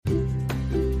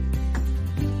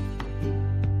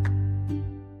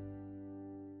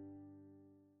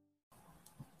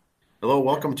Hello,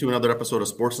 welcome to another episode of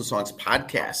Sports and Songs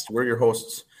Podcast. We're your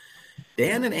hosts,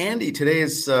 Dan and Andy. Today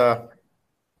is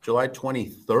July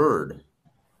 23rd.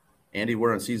 Andy,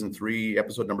 we're on season 3,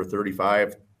 episode number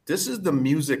 35. This is the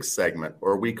music segment,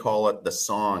 or we call it the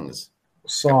songs.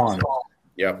 Songs.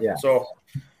 Yeah. So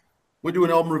we do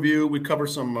an album review. We cover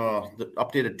some the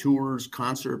updated tours,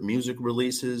 concert, music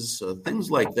releases, things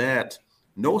like that.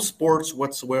 No sports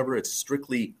whatsoever. It's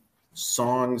strictly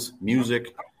songs,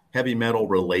 music, heavy metal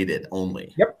related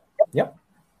only. Yep.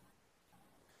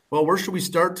 Well, where should we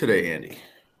start today, Andy?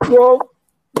 Well,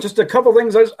 just a couple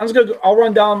things. I'll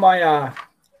run down my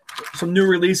some new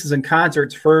releases and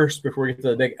concerts first before we get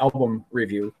to the big album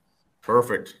review.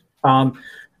 Perfect.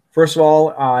 First of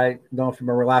all, I don't know if you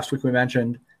remember last week we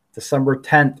mentioned December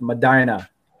 10th, Medina,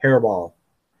 Hairball.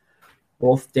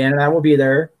 Both Dan and I will be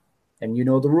there, and you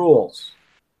know the rules.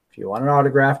 If you want an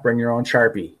autograph, bring your own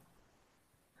Sharpie.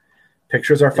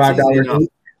 Pictures are $5 each.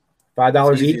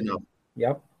 $5 each.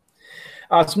 Yep.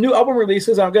 Some new album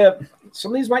releases. Some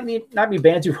of these might not be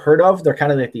bands you've heard of. They're kind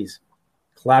of like these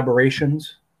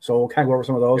collaborations. So we'll kind of go over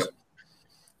some of those.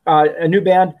 Yep. A new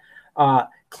band,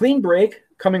 Clean Break,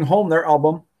 Coming Home, their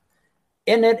album.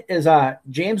 In it is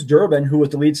James Durbin, who was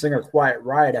the lead singer of Quiet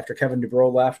Riot after Kevin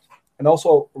DuBrow left. And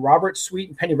also Robert Sweet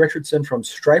and Penny Richardson from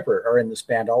Stryper are in this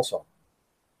band also.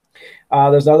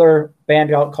 There's another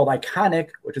band out called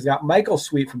Iconic, which has got Michael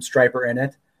Sweet from Stryper in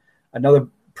it. Another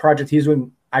project he's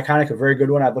doing, Iconic, a very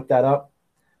good one. I looked that up.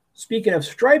 Speaking of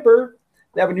Stryper,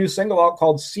 they have a new single out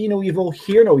called See No Evil,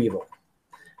 Hear No Evil.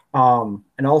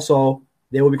 And also,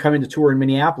 they will be coming to tour in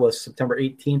Minneapolis September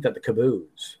 18th at the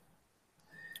Caboose.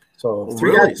 So,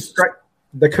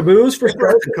 the Caboose for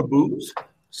Stryper. The Caboose?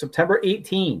 September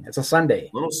 18th. It's a Sunday.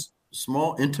 Little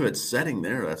small, intimate setting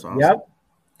there. That's awesome. Yep.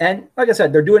 And like I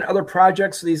said, they're doing other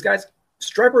projects. So these guys,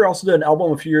 Stryper also did an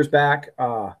album a few years back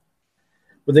where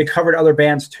they covered other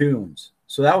bands' tunes.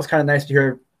 So that was kind of nice to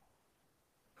hear.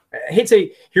 I hate to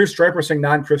say, hear Stryper sing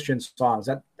non-Christian songs.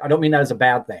 I don't mean that as a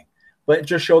bad thing, but it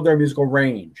just showed their musical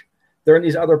range. They're in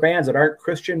these other bands that aren't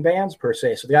Christian bands per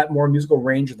se, so they got more musical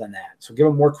range than that. So give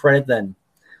them more credit than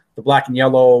the black and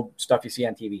yellow stuff you see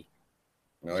on TV.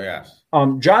 Oh, yes.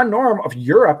 John Norm of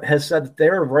Europe has said that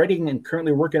they're writing and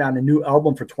currently working on a new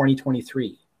album for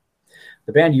 2023.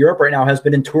 The band Europe right now has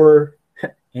been in tour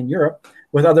in Europe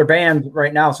with other bands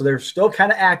right now, so they're still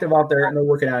kind of active out there, and they're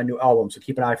working on a new album, so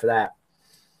keep an eye for that.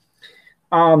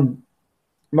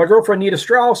 My girlfriend Nita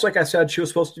Strauss, like I said, she was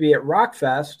supposed to be at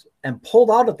Rockfest and pulled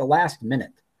out at the last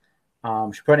minute.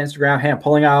 She put on Instagram, hey, I'm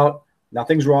pulling out.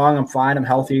 Nothing's wrong. I'm fine. I'm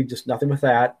healthy. Just nothing with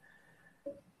that.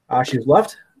 She's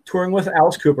left touring with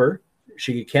Alice Cooper.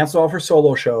 She canceled all of her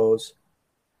solo shows.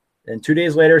 And 2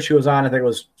 days later, she was on, I think it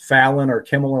was Fallon or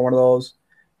Kimmel or one of those.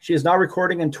 She is now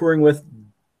recording and touring with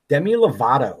Demi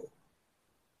Lovato.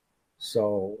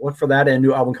 So look for that, and a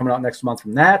new album coming out next month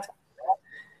from that.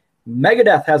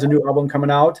 Megadeth has a new album coming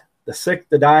out, The Sick,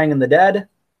 the Dying, and the Dead.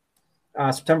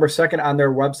 September 2nd on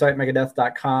their website,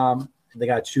 megadeth.com. They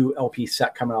got a 2 LP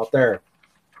set coming out there.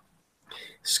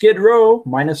 Skid Row,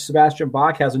 minus Sebastian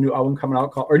Bach, has a new album coming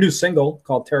out, new single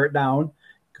called Tear It Down.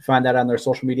 You can find that on their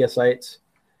social media sites.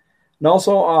 And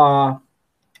also,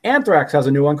 Anthrax has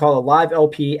a new one called a Live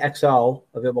LP XL,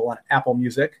 available on Apple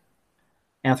Music.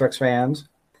 Anthrax fans.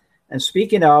 And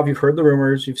speaking of, you've heard the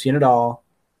rumors, you've seen it all.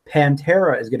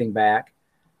 Pantera is getting back.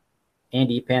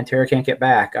 Andy, Pantera can't get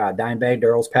back. Dimebag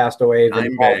Darrell's passed away.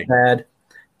 Vinnie Paul's dead.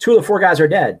 2 of the 4 guys are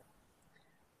dead.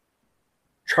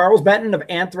 Charles Benton of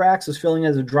Anthrax is filling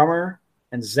as a drummer,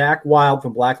 and Zakk Wylde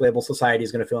from Black Label Society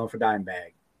is going to fill in for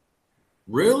Dimebag.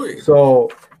 Really? So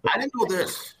I didn't know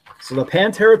this. So the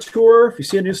Pantera tour, if you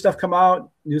see new stuff come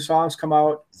out, new songs come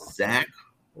out,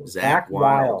 Zakk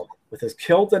Wylde with his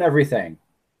kilt and everything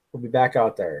will be back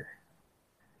out there.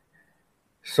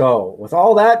 So with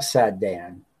all that said,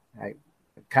 Dan,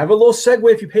 kind of a little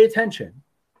segue if you pay attention.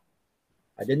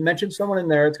 I didn't mention someone in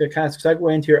there. It's going to kind of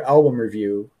segue into your album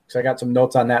review, because I got some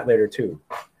notes on that later too.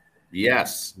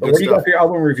 Yes. But what do you got for your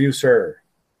album review, sir?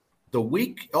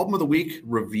 The album of the week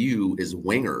review is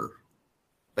Winger,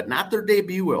 but not their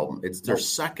debut album. It's their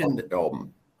second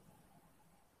album,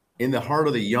 In the Heart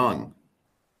of the Young.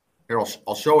 Here,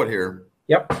 I'll show it here.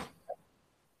 Yep.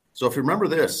 So if you remember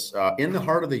this, In the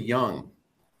Heart of the Young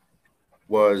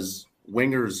was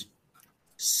Winger's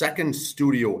second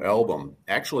studio album.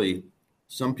 Actually,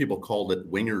 some people called it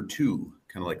Winger 2,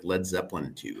 kind of like Led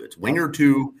Zeppelin 2. It's Winger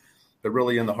 2, but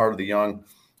really In the Heart of the Young.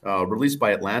 Released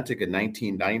by Atlantic in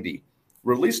 1990.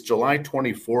 Released July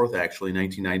 24th, actually,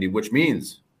 1990, which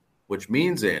means,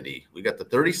 Andy, we got the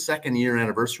 32nd year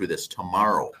anniversary this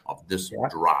tomorrow of this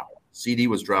drop. CD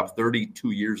was dropped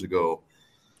 32 years ago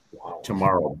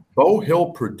Tomorrow. Beau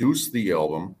Hill produced the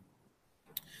album.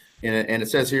 And it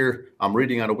says here, I'm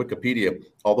reading on a Wikipedia,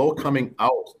 although coming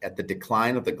out at the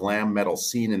decline of the glam metal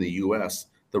scene in the US,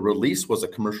 the release was a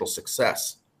commercial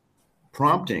success,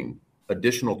 prompting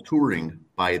additional touring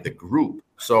by the group.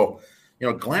 So,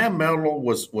 glam metal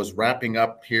was wrapping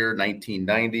up here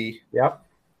 1990. Yep.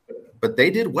 But they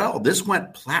did well. This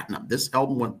went platinum. This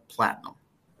album went platinum.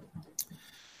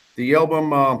 The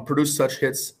album produced such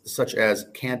hits such as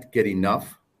Can't Get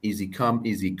Enough, Easy Come,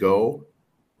 Easy Go,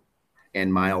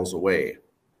 and Miles Away.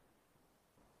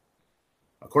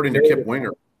 According to Kip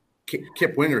Winger,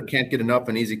 Can't Get Enough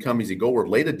and Easy Come, Easy Go were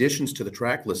late additions to the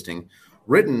track listing,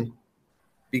 written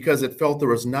because it felt there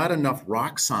was not enough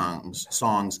rock songs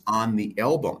on the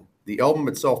album. The album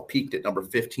itself peaked at number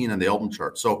 15 on the album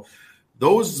chart. So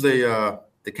those, they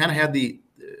kind of had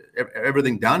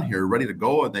everything done here, ready to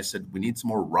go, and they said, we need some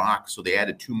more rock, so they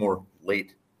added 2 more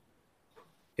late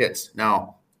hits.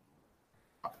 Now,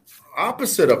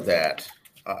 opposite of that,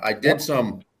 I did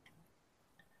some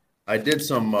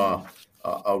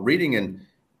reading,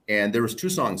 and there was 2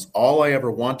 songs, All I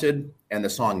Ever Wanted and the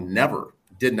song Never,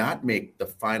 did not make the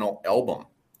final album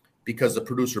because the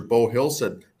producer Beau Hill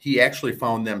said he actually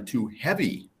found them too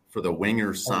heavy for the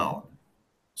Winger sound.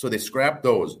 So they scrapped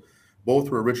those.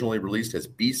 Both were originally released as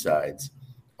B-sides.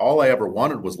 All I Ever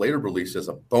Wanted was later released as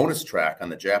a bonus track on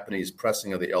the Japanese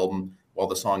pressing of the album, while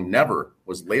the song Never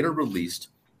was later released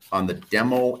on the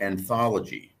demo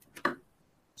anthology.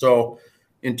 So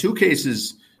in 2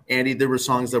 cases, Andy, there were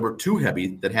songs that were too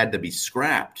heavy that had to be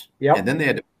scrapped. Yep. And then they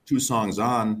had to put 2 songs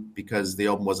on because the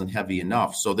album wasn't heavy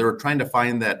enough. So they were trying to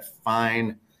find that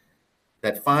fine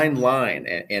line.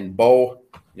 And Beau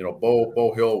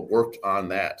Hill worked on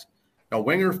that. Now,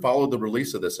 Winger followed the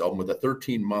release of this album with a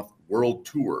 13-month world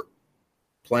tour,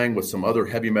 playing with some other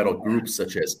heavy metal groups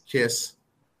such as Kiss,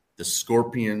 The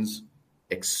Scorpions,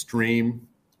 Extreme,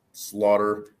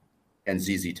 Slaughter, and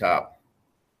ZZ Top.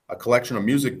 A collection of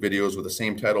music videos with the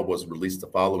same title was released the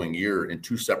following year in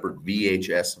 2 separate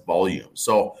VHS volumes.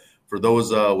 So for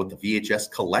those with the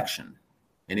VHS collection,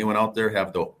 anyone out there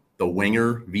have the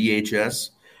Winger VHS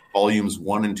volumes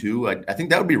 1 and 2? I think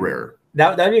that would be rare.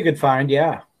 That'd be a good find,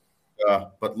 yeah.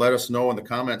 But let us know in the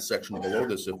comments section below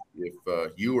this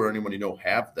if you or anyone you know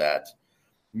have that.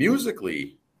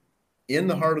 Musically, In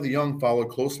the Heart of the Young followed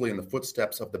closely in the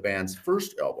footsteps of the band's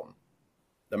first album.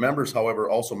 The members, however,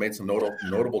 also made some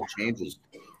notable changes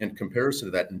in comparison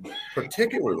to that, and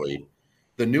particularly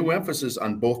the new emphasis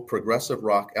on both progressive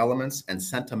rock elements and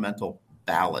sentimental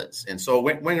ballads. And so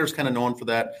Winger's kind of known for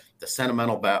that, the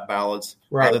sentimental ballads,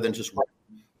 right, rather than just,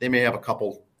 they may have a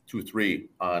couple, 2, 3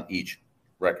 on each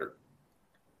record.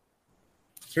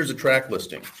 Here's a track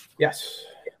listing. Yes.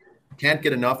 Can't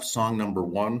Get Enough, song number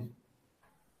 1.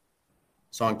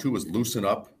 Song 2 is Loosen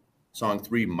Up. Song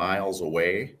 3, Miles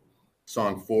Away.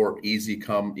 Song 4, Easy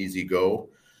Come, Easy Go.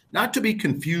 Not to be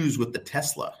confused with the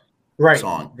Tesla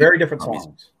song. Very different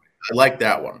songs. I like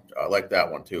that one. I like that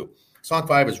one too. Song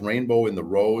 5 is Rainbow in the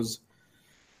Rose.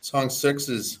 Song 6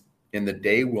 is In the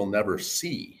Day We'll Never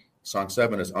See. Song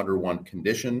 7 is Under One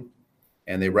Condition.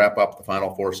 And they wrap up, the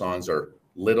final 4 songs are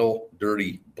Little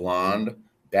Dirty Blonde,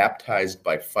 Baptized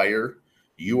by Fire,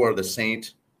 You Are the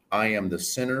Saint, I Am the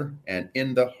Sinner, and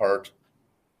In the Heart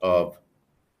of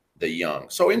the Young.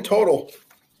 So in total,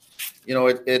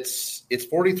 it's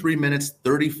 43 minutes,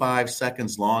 35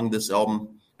 seconds long, this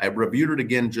album. I reviewed it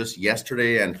again just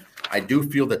yesterday, and I do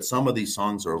feel that some of these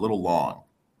songs are a little long.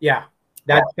 Yeah,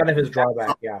 that's kind of his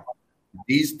drawback, yeah.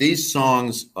 These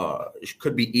songs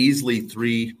could be easily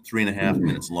 3.5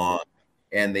 minutes long,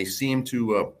 and they seem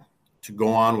to go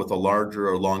on with a larger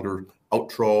or longer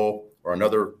outro or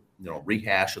another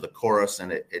rehash of the chorus,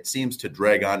 and it seems to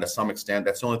drag on to some extent.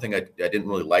 That's the only thing I didn't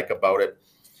really like about it.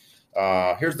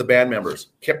 Here's the band members: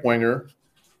 Kip Winger,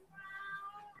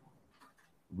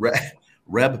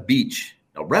 Reb Beach.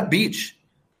 Now, Reb Beach,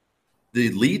 the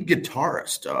lead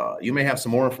guitarist, you may have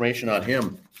some more information on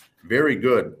him. Very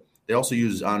good. They also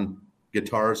use on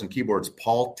guitars and keyboards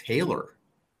Paul Taylor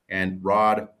and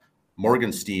Rod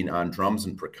Morgenstein on drums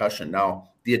and percussion. Now,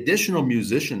 the additional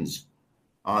musicians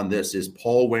on this is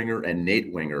Paul Winger and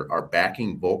Nate Winger are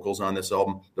backing vocals on this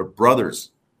album. They're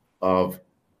brothers of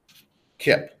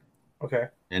Kip. Okay.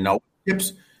 And now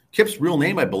Kip's real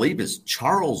name, I believe, is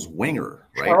Charles Winger,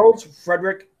 right? Charles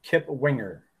Frederick Kip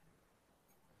Winger.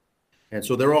 And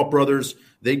so they're all brothers.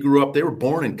 They grew up, they were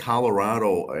born in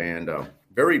Colorado, and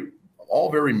very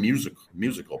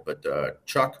musical. But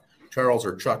Charles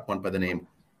went by the name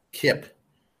Kip.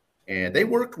 And they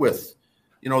worked with,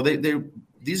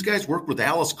 these guys worked with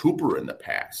Alice Cooper in the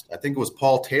past. I think it was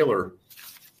Paul Taylor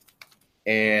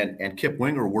and Kip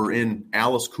Winger were in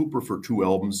Alice Cooper for 2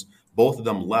 albums. Both of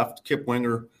them left. Kip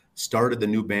Winger started the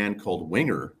new band called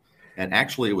Winger. And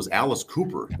actually, it was Alice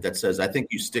Cooper that says, "I think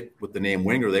you stick with the name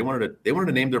Winger." They wanted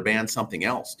to name their band something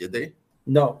else, did they?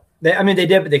 No, they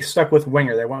did, but they stuck with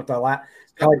Winger. They went with the last,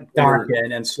 kind of like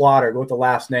Dokken and Slaughter, go with the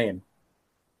last name.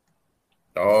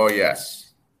 Oh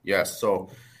yes. So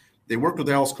they worked with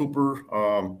Alice Cooper.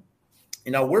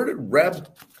 Now, where did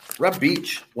Reb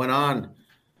Beach went on?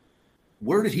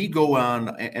 Where did he go on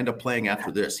and end up playing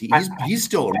after this? He's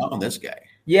still around, this guy.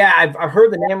 Yeah, I've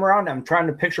heard the name around. I'm trying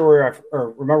to picture or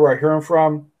remember where I hear him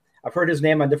from. I've heard his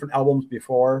name on different albums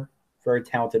before. Very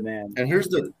talented man.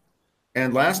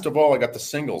 And last of all, I got the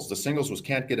singles. The singles was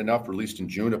 "Can't Get Enough," released in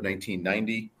June of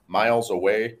 1990. "Miles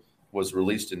Away" was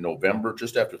released in November,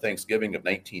 just after Thanksgiving of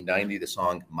 1990. The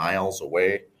song "Miles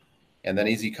Away," and then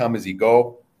 "Easy Come, Easy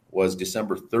Go" was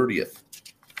December 30th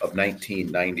of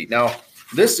 1990. Now,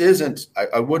 this isn't.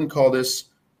 I wouldn't call this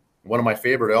one of my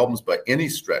favorite albums by any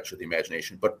stretch of the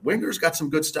imagination, but Winger's got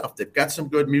some good stuff. They've got some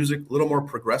good music, a little more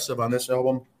progressive on this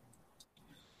album.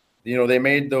 You know, they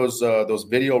made those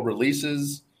video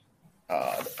releases,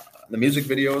 the music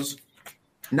videos,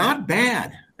 not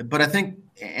bad. But I think,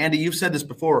 Andy, you've said this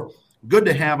before, good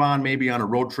to have on maybe on a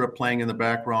road trip playing in the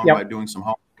background by doing some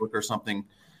homework or something.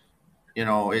 You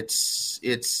know, it's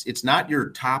not your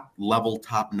top level,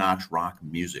 top notch rock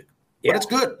music, but it's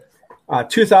good.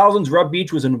 2000s, Reb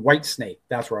Beach was in Whitesnake.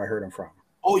 That's where I heard him from.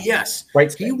 Oh, yes.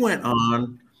 Whitesnake. He went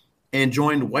on and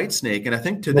joined Whitesnake, and I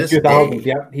think to this 2000s,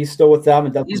 day, yeah, he's still with them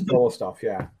and does some solo stuff,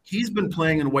 yeah. He's been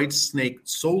playing in Whitesnake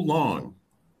so long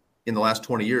in the last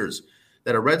 20 years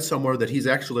that I read somewhere that he's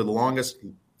actually the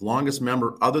longest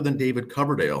member other than David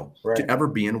Coverdale to ever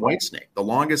be in Whitesnake, the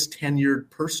longest tenured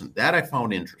person. That I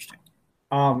found interesting.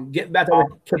 Getting back to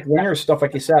Kip Winger stuff,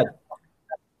 like you said,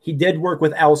 he did work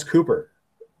with Alice Cooper.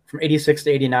 From 86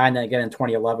 to 89, then again in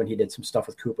 2011, he did some stuff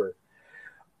with Cooper.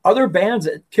 Other bands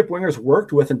that Kip Winger's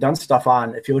worked with and done stuff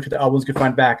on, if you look at the albums, you can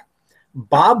find back.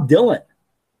 Bob Dylan,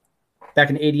 back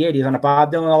in 88, he was on a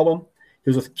Bob Dylan album. He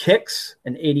was with Kix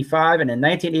in 85, and in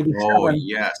 1987. Oh,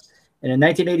 yes. And in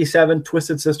 1987,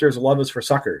 Twisted Sister's "Love Is for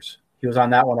Suckers." He was on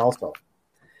that one also.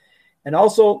 And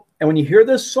when you hear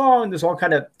this song, this all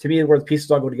kind of, to me, where the pieces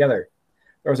all go together.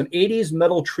 There was an 80s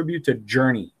metal tribute to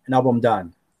Journey, an album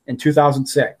done in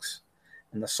 2006.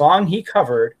 And the song he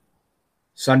covered,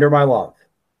 "Sunder My Love"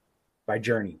 by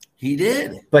Journey. He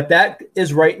did. But that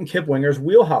is right in Kip Winger's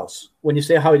wheelhouse. When you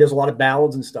say how he does a lot of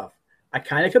ballads and stuff, I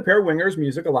kind of compare Winger's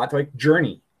music a lot to like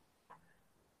Journey.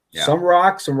 Yeah. Some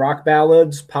rock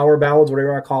ballads, power ballads,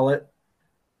 whatever I call it.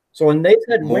 So when they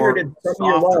said Winger did "Send Me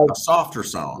Your Love," a softer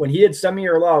sound. When he did "Send Me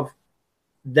Your Love,"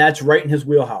 that's right in his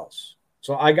wheelhouse.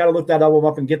 So I got to look that album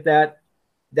up and get that.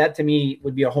 That to me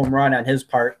would be a home run on his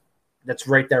part. That's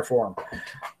right there for him.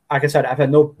 Like I said, I've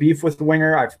had no beef with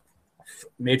Winger. I've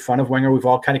made fun of Winger. We've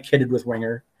all kind of kidded with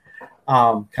Winger.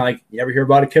 Kind of like you ever hear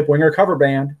about a Kip Winger cover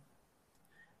band.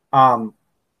 And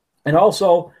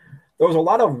also, there was a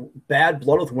lot of bad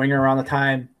blood with Winger around the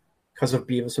time because of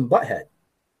Beavis and Butthead.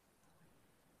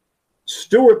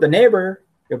 Stuart, the neighbor,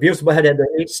 Beavis and Butthead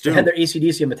had their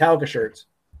AC/DC and Metallica shirts.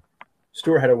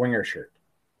 Stuart had a Winger shirt.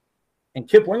 And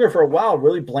Kip Winger, for a while,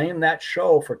 really blamed that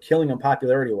show for killing him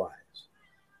popularity-wise.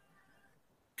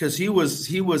 Because he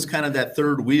was kind of that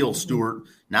third wheel, Stuart,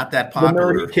 not that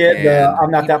popular. The nerdy kid, I'm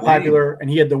not that popular, and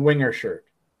he had the Winger shirt.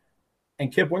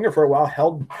 And Kip Winger, for a while,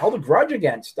 held a grudge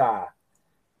against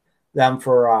them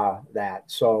for that.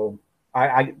 So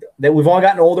we've all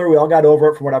gotten older. We all got over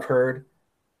it from what I've heard.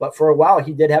 But for a while,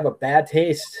 he did have a bad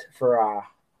taste for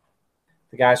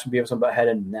the guys from Beavis and Butthead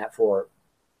and that for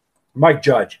Mike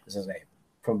Judge is his name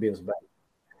from Beavis and Butthead.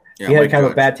 Yeah, he had kind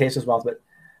of a bad taste as well. But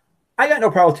I got no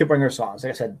problem with Kip Winger's songs.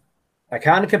 Like I said, I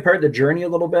kind of compared the Journey a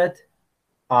little bit.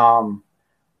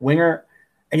 Winger,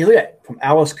 and you look at it, from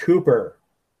Alice Cooper,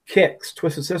 Kix,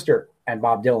 Twisted Sister, and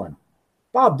Bob Dylan.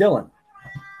 Bob Dylan.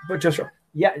 But just,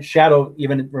 Shadow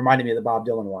even reminded me of the Bob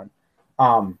Dylan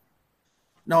one.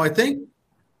 No, I think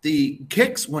the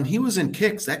Kix, when he was in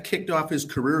Kix, that kicked off his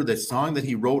career. The song that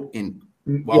he wrote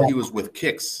while he was with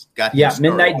Kix got him started.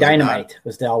 Midnight Dynamite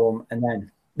was the album. And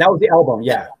then that was the album,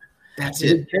 yeah. That's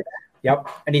it. Yep.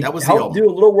 And he helped do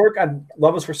a little work on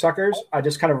 "Love Is for Suckers." I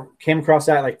just kind of came across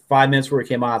that like 5 minutes before he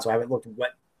came on, so I haven't looked at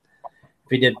if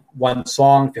he did one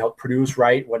song, if he helped produce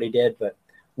what he did. But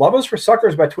 "Love Is for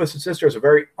Suckers" by Twisted Sister is a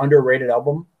very underrated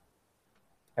album.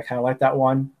 I kind of like that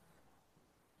one.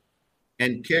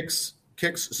 And Kix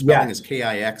spelling is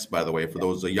Kix, by the way, for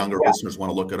those younger listeners want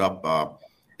to look it up.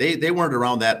 They weren't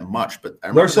around that much, but I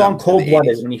remember their song "Cold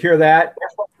Blooded." When you hear that,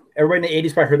 everybody in the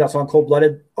 80s probably heard that song "Cold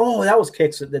Blooded." Oh, that was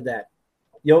Kix that did that.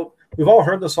 we've all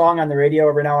heard the song on the radio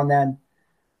every now and then,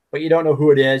 but you don't know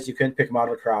who it is. You couldn't pick them out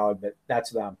of the crowd, but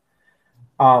that's them.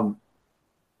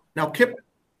 Now, Kip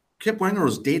Winger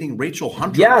was dating Rachel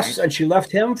Hunter. Yes, right? and she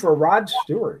left him for Rod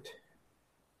Stewart.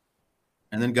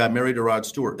 And then got married to Rod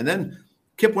Stewart. And then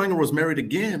Kip Winger was married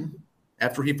again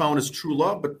after he found his true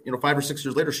love. But, 5 or 6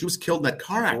 years later, she was killed in that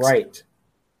car accident. Right.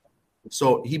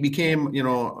 So he became,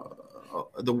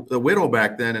 the widow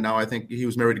back then. And now I think he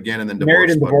was married again and then divorced. Married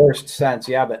and divorced since,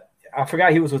 yeah. But I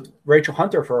forgot he was with Rachel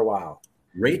Hunter for a while.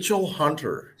 Rachel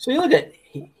Hunter. So you look at,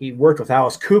 he worked with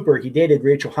Alice Cooper. He dated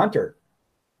Rachel Hunter.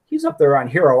 He's up there on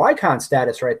hero icon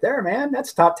status right there, man.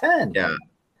 That's top 10. Yeah.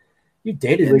 You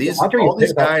dated Rachel Hunter. All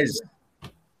these guys.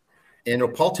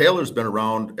 And Paul Taylor's been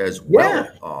around as well.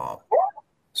 Yeah.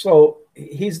 So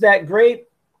he's that great.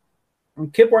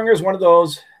 Kip Winger is one of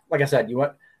those, like I said, you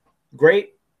want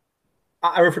great.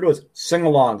 I refer to as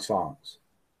sing-along songs.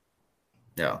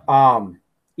 Yeah.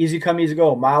 Easy Come, Easy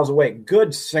Go, Miles Away.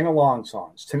 Good sing-along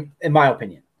songs, in my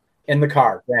opinion, in the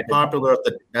car. Granted. Popular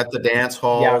at the dance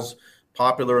halls,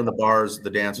 popular in the bars, the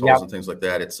dance halls, and things like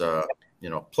that. It's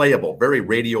playable, very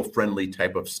radio-friendly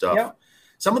type of stuff. Yep.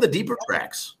 Some of the deeper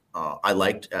tracks I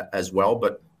liked as well,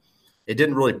 but it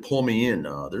didn't really pull me in.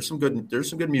 There's some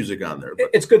good music on there. But.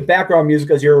 It's good background music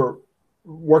as you're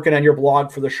working on your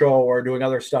blog for the show or doing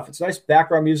other stuff. It's nice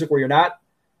background music where you're not,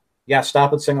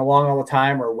 stop and sing along all the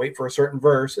time or wait for a certain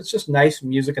verse. It's just nice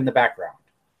music in the background.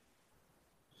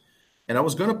 And I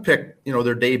was going to pick,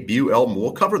 their debut album.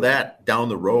 We'll cover that down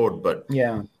the road, but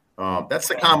that's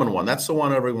the common one. That's the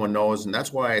one everyone knows, and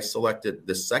that's why I selected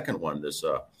the second one,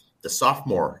 the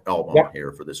sophomore album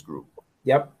here for this group.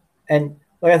 Yep. And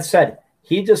like I said,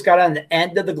 he just got on the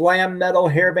end of the glam metal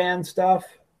hair band stuff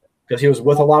because he was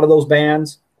with a lot of those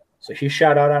bands. So he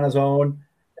shot out on his own.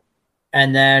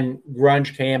 And then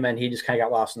grunge came and he just kind of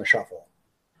got lost in the shuffle.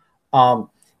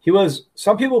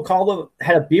 Some people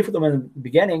had a beef with him in the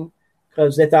beginning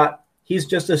because they thought he's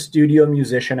just a studio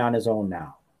musician on his own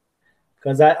now.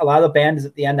 Because a lot of the bands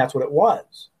at the end, that's what it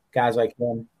was. Guys like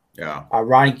him. Yeah.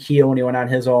 Ronnie Keown went on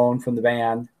his own from the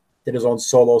band, did his own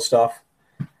solo stuff.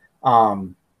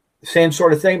 Same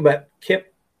sort of thing, but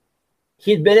Kip,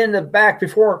 he'd been in the back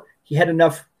before. He had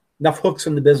enough hooks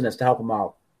in the business to help him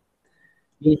out.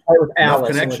 He played with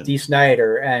Alice and with Dee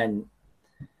Snider and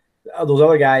those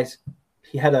other guys.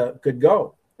 He had a good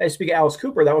go. I speak of Alice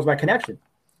Cooper. That was my connection.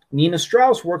 Nina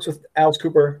Strauss works with Alice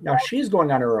Cooper. Now she's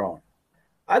going on her own.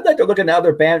 I'd like to look at the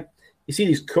other band. You see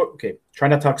these, try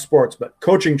not to talk sports, but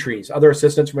coaching trees, other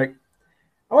assistants. I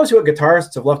want to see what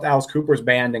guitarists have left Alice Cooper's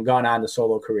band and gone on to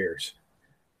solo careers.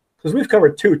 Because we've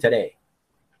covered 2 today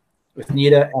with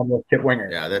Nita and with Kip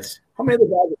Winger. Yeah, that's how many other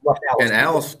guys have left Alice? And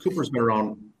Alice Cooper's been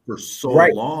around for so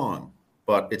long,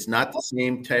 but it's not the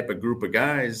same type of group of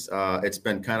guys. It's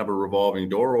been kind of a revolving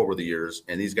door over the years,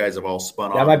 and these guys have all spun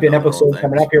off. That might be an episode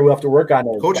coming up here. We'll have to work on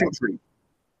those. Coaching tree.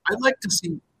 I'd like to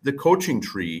see the coaching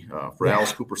tree for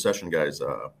Alice Cooper session guys,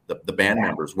 the band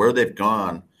members, where they've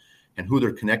gone and who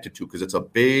they're connected to, because it's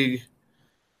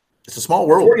a small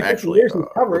world, 40, actually. Years we've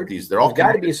covered. They're all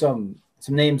got to be some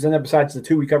names in there besides the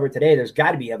 2 we covered today. There's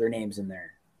got to be other names in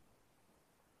there.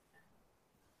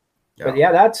 But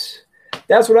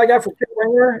that's what I got for Kip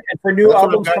Winger. And for new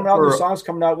albums coming out, new songs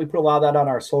coming out, we put a lot of that on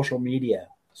our social media,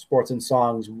 Sports and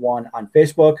Songs 1 on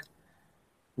Facebook.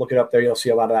 Look it up there. You'll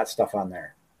see a lot of that stuff on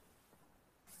there.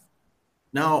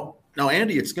 Now,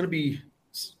 Andy, it's going to be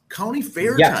county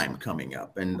fair time coming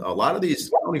up. And a lot of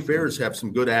these county fairs have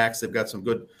some good acts. They've got some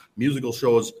good musical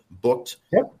shows booked.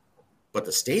 Yep. But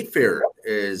the state fair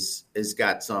is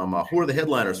got some. Who are the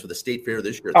headliners for the state fair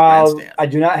this year at the grandstand? I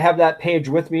do not have that page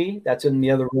with me. That's in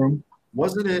the other room.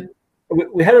 Wasn't it?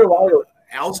 We had it a while ago.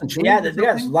 Allison Cheney? Yeah,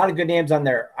 there's a lot of good names on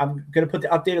there. I'm going to put the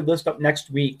updated list up next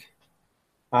week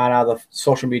on the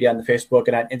social media, on the Facebook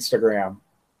and on Instagram.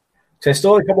 So I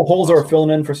still have a couple holes that are filling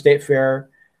in for state fair,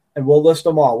 and we'll list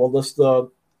them all. We'll list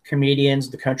the comedians,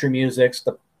 the country musics,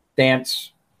 the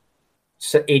dance,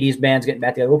 80s bands getting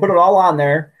back together. We'll put it all on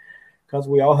there because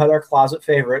we all had our closet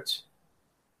favorites,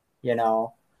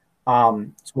 So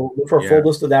we'll look for a full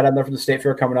list of that on there for the state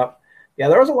fair coming up. Yeah,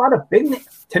 there was a lot of big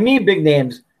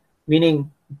names,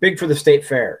 meaning big for the state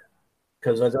fair.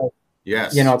 Because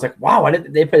yes, it's like, wow, why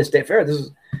did they play the state fair?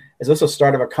 Is this a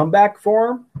start of a comeback for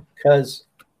them? Because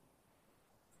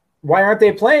why aren't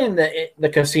they playing the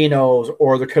casinos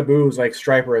or the caboose like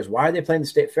Striper is? Why are they playing the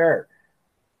state fair?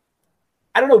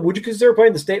 I don't know. Would you consider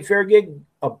playing the state fair gig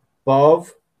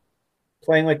above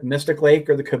playing like Mystic Lake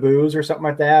or the caboose or something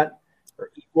like that,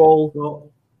 or equal?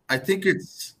 Well, I think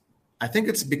it's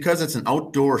because it's an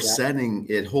outdoor setting.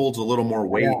 It holds a little more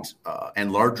weight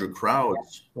and larger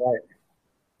crowds. Right.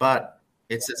 But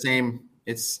It's the same.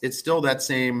 It's still that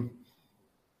same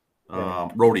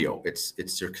rodeo.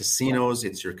 It's your casinos,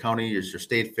 it's your county, it's your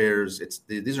state fairs.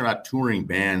 These are not touring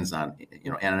bands on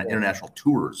international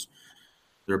tours.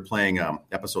 They're playing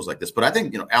episodes like this. But I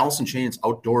think Alice in Chains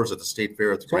outdoors at the state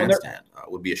fair at the grandstand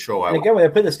would be a show. Again, when they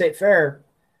played the state fair,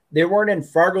 they weren't in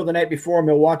Fargo the night before,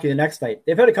 Milwaukee the next night.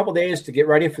 They've had a couple days to get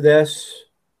ready for this.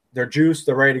 They're juiced.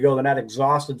 They're ready to go. They're not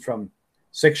exhausted from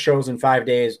 6 shows in 5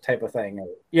 days type of thing.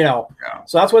 Yeah.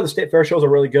 So that's why the state fair shows are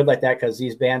really good like that, because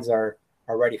these bands are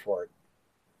ready for it.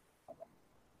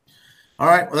 All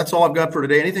right. Well, that's all I've got for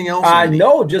today. Anything else?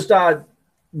 No, just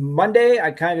Monday,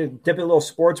 I kind of dip a little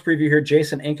sports preview here.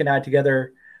 Jason Ink and I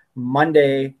together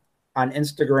Monday on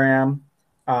Instagram.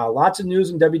 Lots of news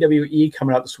in WWE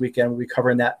coming out this weekend. We'll be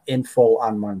covering that in full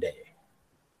on Monday.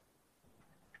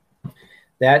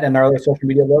 That and our other social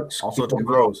media looks. Also,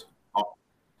 tomorrow,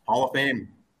 Hall of Fame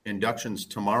inductions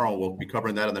tomorrow. We'll be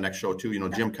covering that on the next show too.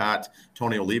 Jim Cott,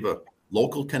 Tony Oliva,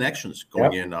 local connections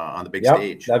going in on the big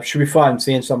stage. That should be fun.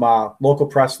 Seeing some local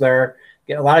press there,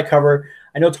 getting a lot of cover.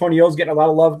 I know Tony O's getting a lot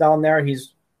of love down there.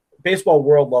 Baseball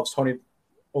world loves Tony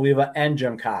Oliva and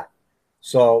Jim Cott.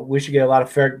 So we should get a lot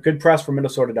of good press from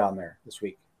Minnesota down there this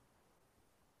week.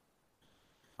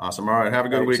 Awesome. All right. Have a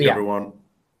good week, everyone.